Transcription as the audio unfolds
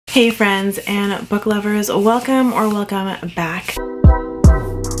Hey friends and book lovers, welcome back.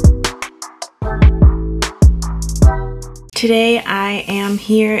 Today I am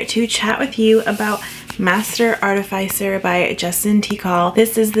here to chat with you about Master Artificer by Justin T. Call.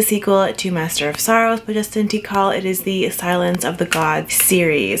 This is the sequel to Master of Sorrows by Justin T. Call. It is the Silence of the Gods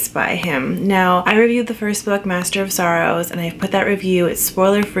series by him. Now, I reviewed the first book, Master of Sorrows, and I've put that review. It's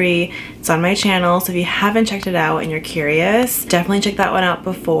spoiler free. It's on my channel, so if you haven't checked it out and you're curious, definitely check that one out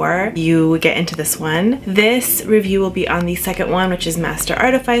before you get into this one. This review will be on the second one, which is Master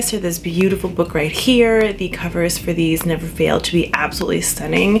Artificer, this beautiful book right here. The covers for these never fail to be absolutely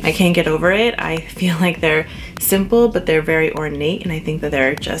stunning. I can't get over it. I feel like they're simple, but they're very ornate, and I think that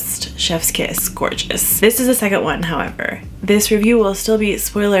they're just chef's kiss gorgeous. This is the second one, however. This review will still be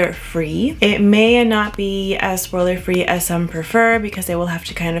spoiler free. It may not be as spoiler free as some prefer because I will have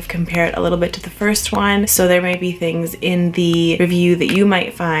to kind of compare it a little bit to the first one. So there might be things in the review that you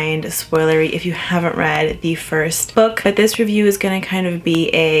might find spoilery if you haven't read the first book. But this review is going to kind of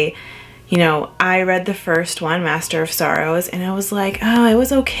be a, you know, I read the first one, Master of Sorrows, and I was like, oh, it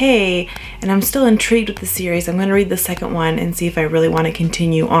was okay, and I'm still intrigued with the series. I'm going to read the second one and see if I really want to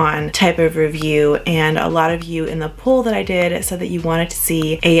continue on type of review. And a lot of you in the poll that I did said that you wanted to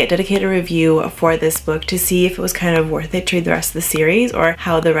see a dedicated review for this book to see if it was kind of worth it to read the rest of the series, or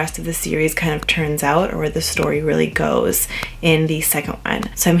how the rest of the series kind of turns out, or where the story really goes in the second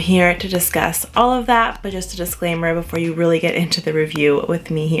one. So I'm here to discuss all of that, but just a disclaimer before you really get into the review with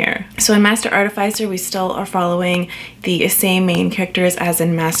me here. So in Master Artificer, we still are following the same main characters as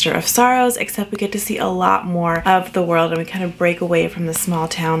in Master of Sorrows, except we get to see a lot more of the world and we kind of break away from the small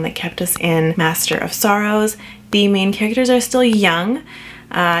town that kept us in Master of Sorrows. The main characters are still young,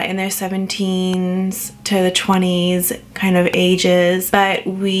 in their 17s to the 20s kind of ages, but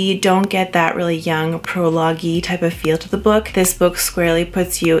we don't get that really young prologue-y type of feel to the book. This book squarely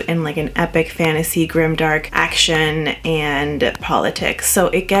puts you in like an epic fantasy, grimdark action and politics. So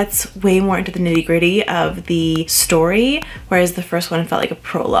it gets way more into the nitty-gritty of the story, whereas the first one felt like a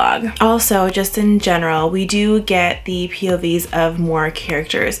prologue. Also, just in general, we do get the POVs of more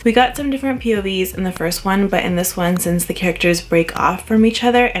characters. We got some different POVs in the first one, but in this one, since the characters break off from each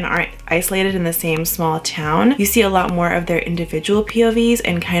other and aren't isolated in the same small town, you see a lot more of their individual POVs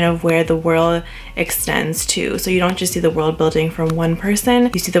and kind of where the world extends to. So you don't just see the world building from one person,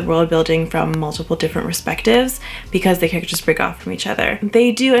 you see the world building from multiple different perspectives because the characters break off from each other.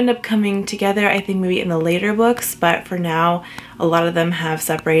 They do end up coming together, I think maybe in the later books, but for now a lot of them have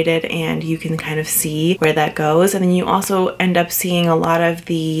separated and you can kind of see where that goes. And then you also end up seeing a lot of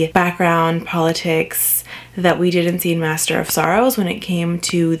the background politics that we didn't see in Master of Sorrows when it came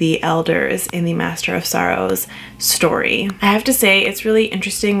to the elders in the Master of Sorrows story. I have to say it's really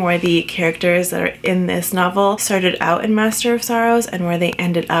interesting where the characters that are in this novel started out in Master of Sorrows and where they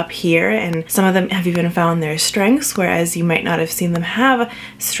ended up here, and some of them have even found their strengths, whereas you might not have seen them have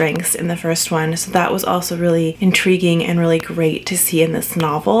strengths in the first one. So that was also really intriguing and really great to see in this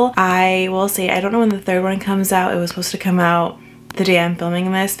novel. I will say I don't know when the third one comes out. It was supposed to come out the day I'm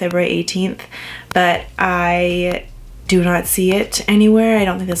filming this, February 18th, but I do not see it anywhere. I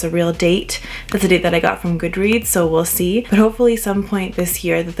don't think that's a real date. That's a date that I got from Goodreads, so we'll see. But hopefully some point this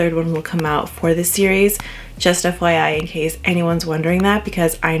year the third one will come out for this series. Just FYI in case anyone's wondering that,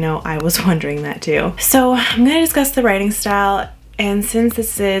 because I know I was wondering that too. So I'm going to discuss the writing style. And since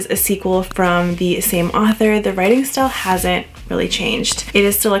this is a sequel from the same author, the writing style hasn't really changed. It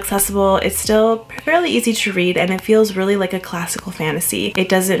is still accessible, it's still fairly easy to read, and it feels really like a classical fantasy. It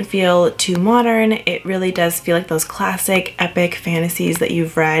doesn't feel too modern, it really does feel like those classic epic fantasies that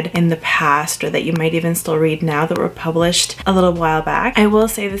you've read in the past, or that you might even still read now that were published a little while back. I will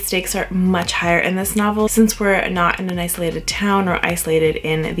say the stakes are much higher in this novel since we're not in an isolated town or isolated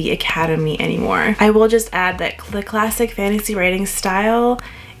in the academy anymore. I will just add that the classic fantasy writing style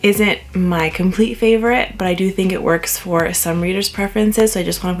isn't my complete favorite, but I do think it works for some readers' preferences, so I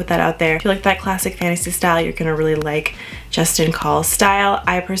just want to put that out there. If you like that classic fantasy style, you're gonna really like Justin Call's style.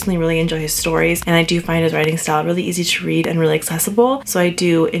 I personally really enjoy his stories, and I do find his writing style really easy to read and really accessible, so I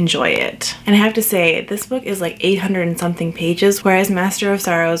do enjoy it. And I have to say, this book is like 800 and something pages, whereas Master of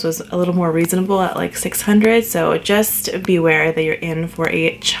Sorrows was a little more reasonable at like 600, so just beware that you're in for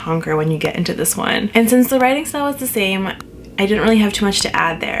a chonker when you get into this one. And since the writing style is the same, I didn't really have too much to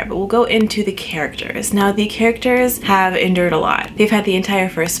add there, but we'll go into the characters. Now, the characters have endured a lot. They've had the entire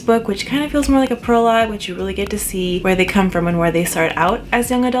first book, which kind of feels more like a prologue, which you really get to see where they come from and where they start out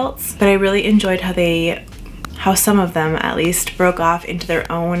as young adults. But I really enjoyed how some of them at least broke off into their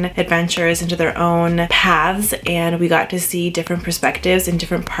own adventures, into their own paths, and we got to see different perspectives in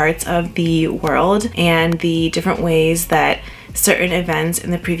different parts of the world and the different ways that certain events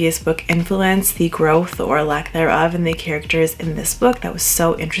in the previous book influence the growth or lack thereof in the characters in this book. That was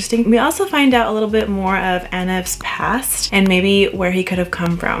so interesting. We also find out a little bit more of Anev's past and maybe where he could have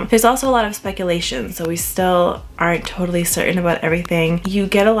come from. There's also a lot of speculation, so we still aren't totally certain about everything. You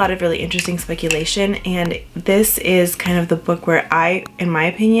get a lot of really interesting speculation, and this is kind of the book where I, in my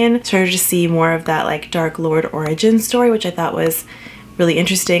opinion, started to see more of that like Dark Lord origin story, which I thought was really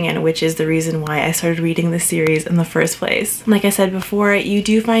interesting, and which is the reason why I started reading this series in the first place. Like I said before, you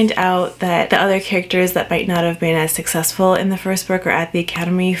do find out that the other characters that might not have been as successful in the first book or at the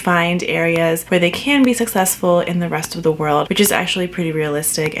academy find areas where they can be successful in the rest of the world, which is actually pretty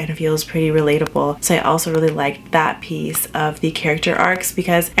realistic and feels pretty relatable. So I also really liked that piece of the character arcs,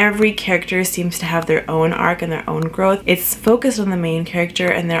 because every character seems to have their own arc and their own growth. It's focused on the main character,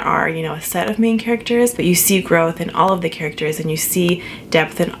 and there are, you know, a set of main characters, but you see growth in all of the characters and you see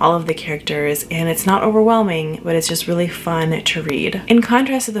depth in all of the characters, and it's not overwhelming, but it's just really fun to read. In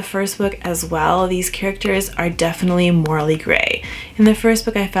contrast to the first book as well, these characters are definitely morally gray. In the first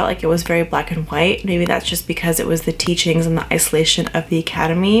book I felt like it was very black and white. Maybe that's just because it was the teachings and the isolation of the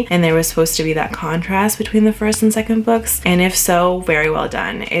academy, and there was supposed to be that contrast between the first and second books, and if so, very well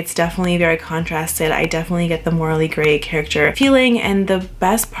done. It's definitely very contrasted. I definitely get the morally gray character feeling, and the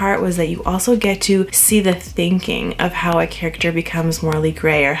best part was that you also get to see the thinking of how a character becomes morally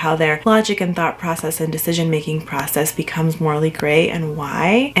gray, or how their logic and thought process and decision-making process becomes morally gray and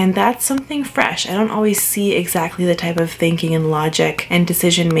why. And that's something fresh. I don't always see exactly the type of thinking and logic and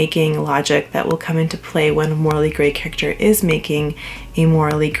decision-making logic that will come into play when a morally gray character is making a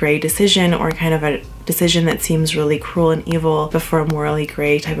morally gray decision, or kind of a decision that seems really cruel and evil but for a morally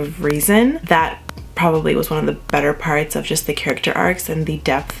gray type of reason. That probably was one of the better parts of just the character arcs and the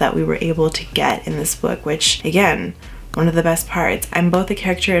depth that we were able to get in this book, which again, one of the best parts. I'm both a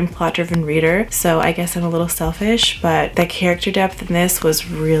character and plot-driven reader, so I guess I'm a little selfish, but the character depth in this was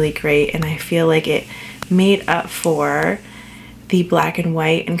really great, and I feel like it made up for the black and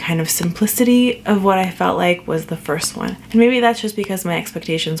white and kind of simplicity of what I felt like was the first one. And maybe that's just because my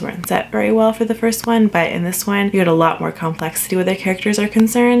expectations weren't set very well for the first one, but in this one you get a lot more complexity where their characters are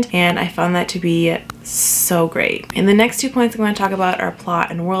concerned, and I found that to be so great. And the next 2 points I'm going to talk about are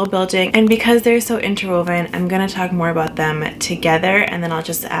plot and world building, and because they're so interwoven, I'm going to talk more about them together, and then I'll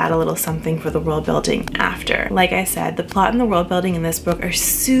just add a little something for the world building after. Like I said, the plot and the world building in this book are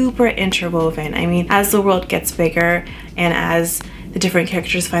super interwoven. I mean, as the world gets bigger and as the different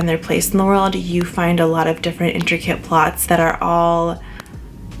characters find their place in the world, you find a lot of different intricate plots that are all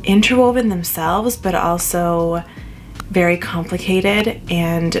interwoven themselves, but also very complicated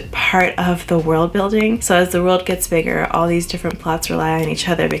and part of the world building. So as the world gets bigger, all these different plots rely on each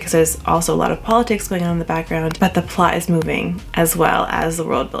other, because there's also a lot of politics going on in the background, but the plot is moving as well as the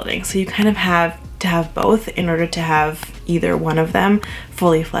world building. So you kind of have to have both in order to have either one of them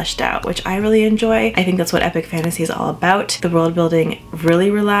fully fleshed out, which I really enjoy. I think that's what epic fantasy is all about. The world building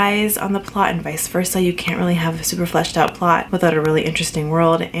really relies on the plot and vice versa. You can't really have a super fleshed out plot without a really interesting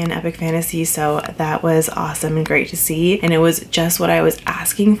world in epic fantasy, so that was awesome and great to see. And it was just what I was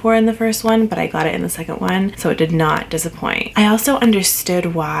asking for in the first one, but I got it in the second one, so it did not disappoint. I also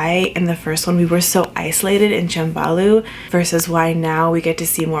understood why in the first one we were so isolated in Chambalu versus why now we get to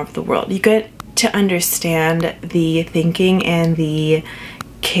see more of the world. You get to understand the thinking and the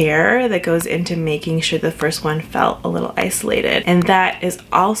care that goes into making sure the first one felt a little isolated, and that is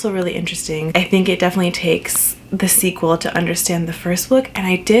also really interesting. I think it definitely takes the sequel to understand the first book, and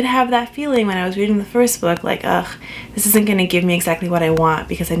I did have that feeling when I was reading the first book, like, ugh, this isn't going to give me exactly what I want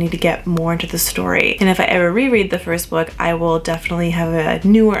because I need to get more into the story. And if I ever reread the first book, I will definitely have a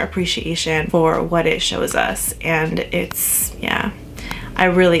newer appreciation for what it shows us, and it's, yeah, I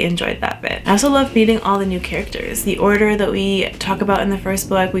really enjoyed that bit. I also love meeting all the new characters. The order that we talk about in the first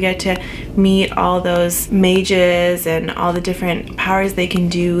book, we get to meet all those mages and all the different powers they can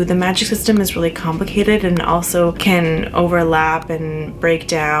do. The magic system is really complicated and also can overlap and break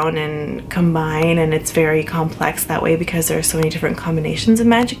down and combine, and it's very complex that way because there are so many different combinations of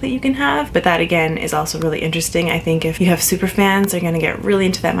magic that you can have. But that again is also really interesting. I think if you have super fans, they're gonna get really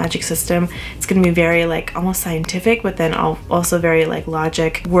into that magic system. It's gonna be very like almost scientific, but then also very like logic,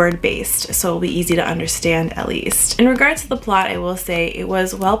 word-based, so it'll be easy to understand at least. In regards to the plot, I will say it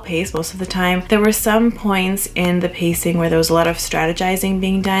was well-paced most of the time. There were some points in the pacing where there was a lot of strategizing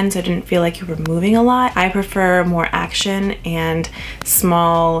being done, so I didn't feel like you were moving a lot. I prefer more action and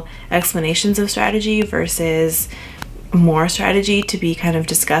small explanations of strategy versus more strategy to be kind of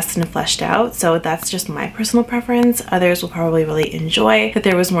discussed and fleshed out. So that's just my personal preference. Others will probably really enjoy that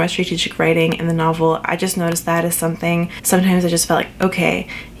there was more strategic writing in the novel. I just noticed that as something, sometimes I just felt like, okay,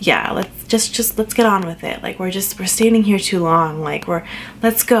 yeah, let's just let's get on with it. Like we're standing here too long. Like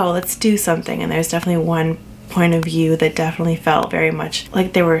let's go, let's do something. And there's definitely one point of view that definitely felt very much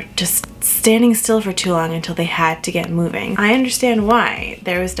like they were just standing still for too long until they had to get moving. I understand why.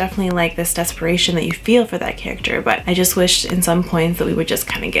 There was definitely like this desperation that you feel for that character, but I just wished in some points that we would just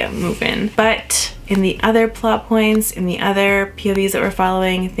kind of get moving. But in the other plot points, in the other POVs that we're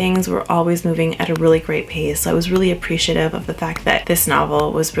following, things were always moving at a really great pace. So I was really appreciative of the fact that this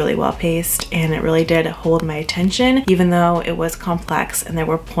novel was really well paced and it really did hold my attention, even though it was complex and there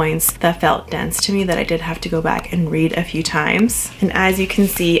were points that felt dense to me that I did have to go back and read a few times. And as you can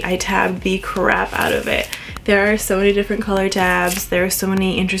see, I tabbed the crap out of it. There are so many different color tabs, there are so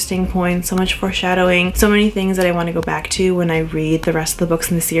many interesting points, so much foreshadowing, so many things that I want to go back to when I read the rest of the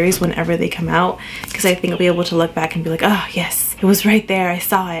books in the series whenever they come out, because I think I'll be able to look back and be like, oh yes, it was right there, I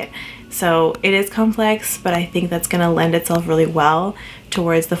saw it. So it is complex, but I think that's going to lend itself really well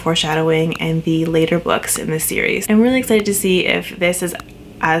towards the foreshadowing and the later books in the series. I'm really excited to see if this is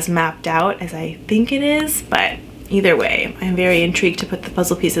as mapped out as I think it is, but either way, I'm very intrigued to put the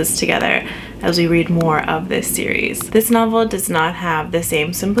puzzle pieces together as we read more of this series. This novel does not have the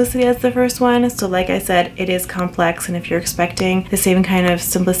same simplicity as the first one, so like I said, it is complex, and if you're expecting the same kind of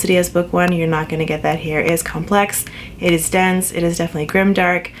simplicity as book one, you're not going to get that here. It is complex, it is dense, it is definitely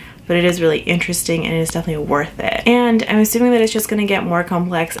grimdark, but it is really interesting and it is definitely worth it. And I'm assuming that it's just going to get more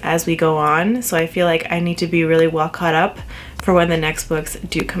complex as we go on, so I feel like I need to be really well caught up for when the next books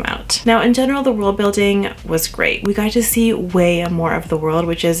do come out. Now, in general, the world building was great. We got to see way more of the world,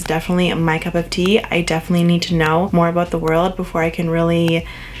 which is definitely my cup of tea. I definitely need to know more about the world before I can really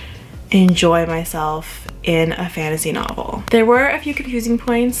enjoy myself in a fantasy novel. There were a few confusing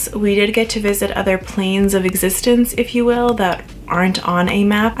points. We did get to visit other planes of existence, if you will, that aren't on a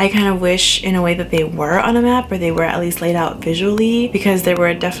map. I kind of wish in a way that they were on a map, or they were at least laid out visually, because there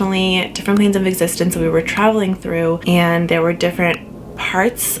were definitely different planes of existence that we were traveling through, and there were different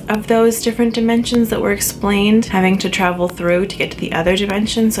parts of those different dimensions that were explained, having to travel through to get to the other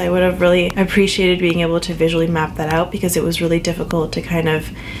dimension. So I would have really appreciated being able to visually map that out, because it was really difficult to kind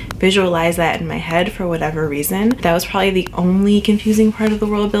of visualize that in my head for whatever reason. That was probably the only confusing part of the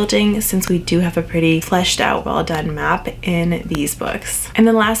world building, since we do have a pretty fleshed out, well done map in these books. And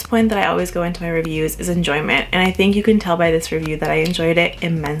the last point that I always go into my reviews is enjoyment, and I think you can tell by this review that I enjoyed it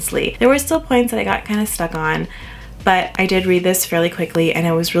immensely. There were still points that I got kind of stuck on, but I did read this fairly quickly and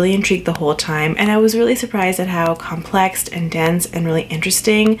I was really intrigued the whole time, and I was really surprised at how complex and dense and really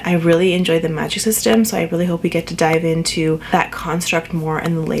interesting. I really enjoyed the magic system, so I really hope we get to dive into that construct more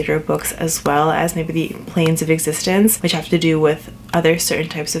in the later books, as well as maybe the planes of existence, which have to do with other certain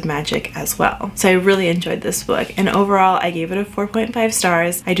types of magic as well. So I really enjoyed this book, and overall I gave it a 4.5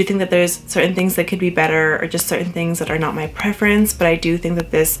 stars. I do think that there's certain things that could be better, or just certain things that are not my preference, but I do think that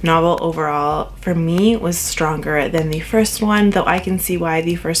this novel overall for me was stronger than the first one, though I can see why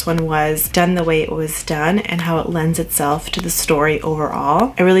the first one was done the way it was done and how it lends itself to the story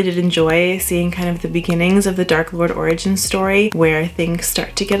overall. I really did enjoy seeing kind of the beginnings of the Dark Lord origin story, where things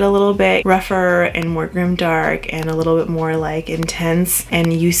start to get a little bit rougher and more grimdark and a little bit more like intense,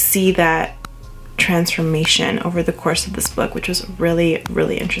 and you see that transformation over the course of this book, which was really,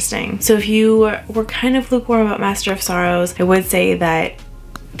 really interesting. So if you were kind of lukewarm about Master of Sorrows, I would say that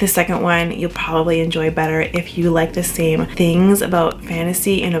the second one you'll probably enjoy better if you like the same things about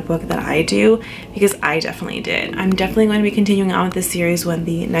fantasy in a book that I do, because I definitely did. I'm definitely going to be continuing on with this series when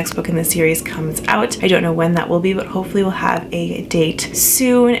the next book in the series comes out. I don't know when that will be, but hopefully we'll have a date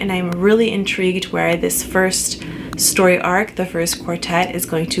soon, and I'm really intrigued where this first story arc, the first quartet, is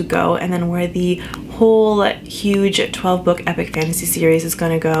going to go, and then where the whole huge 12-book epic fantasy series is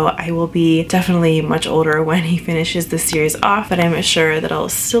going to go. I will be definitely much older when he finishes this series off, but I'm sure that I'll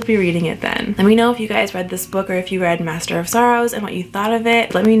still be reading it then. Let me know if you guys read this book, or if you read Master of Sorrows, and what you thought of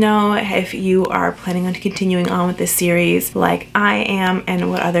it. Let me know if you are planning on continuing on with this series like I am,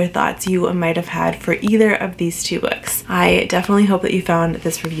 and what other thoughts you might have had for either of these two books. I definitely hope that you found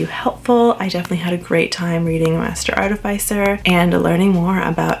this review helpful. I definitely had a great time reading Master Artificer and learning more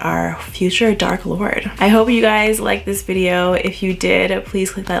about our future Dark Lord. I hope you guys liked this video. If you did,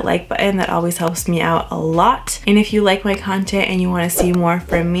 please click that like button. That always helps me out a lot. And if you like my content and you want to see more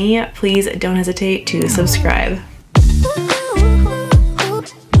from me, please don't hesitate to subscribe.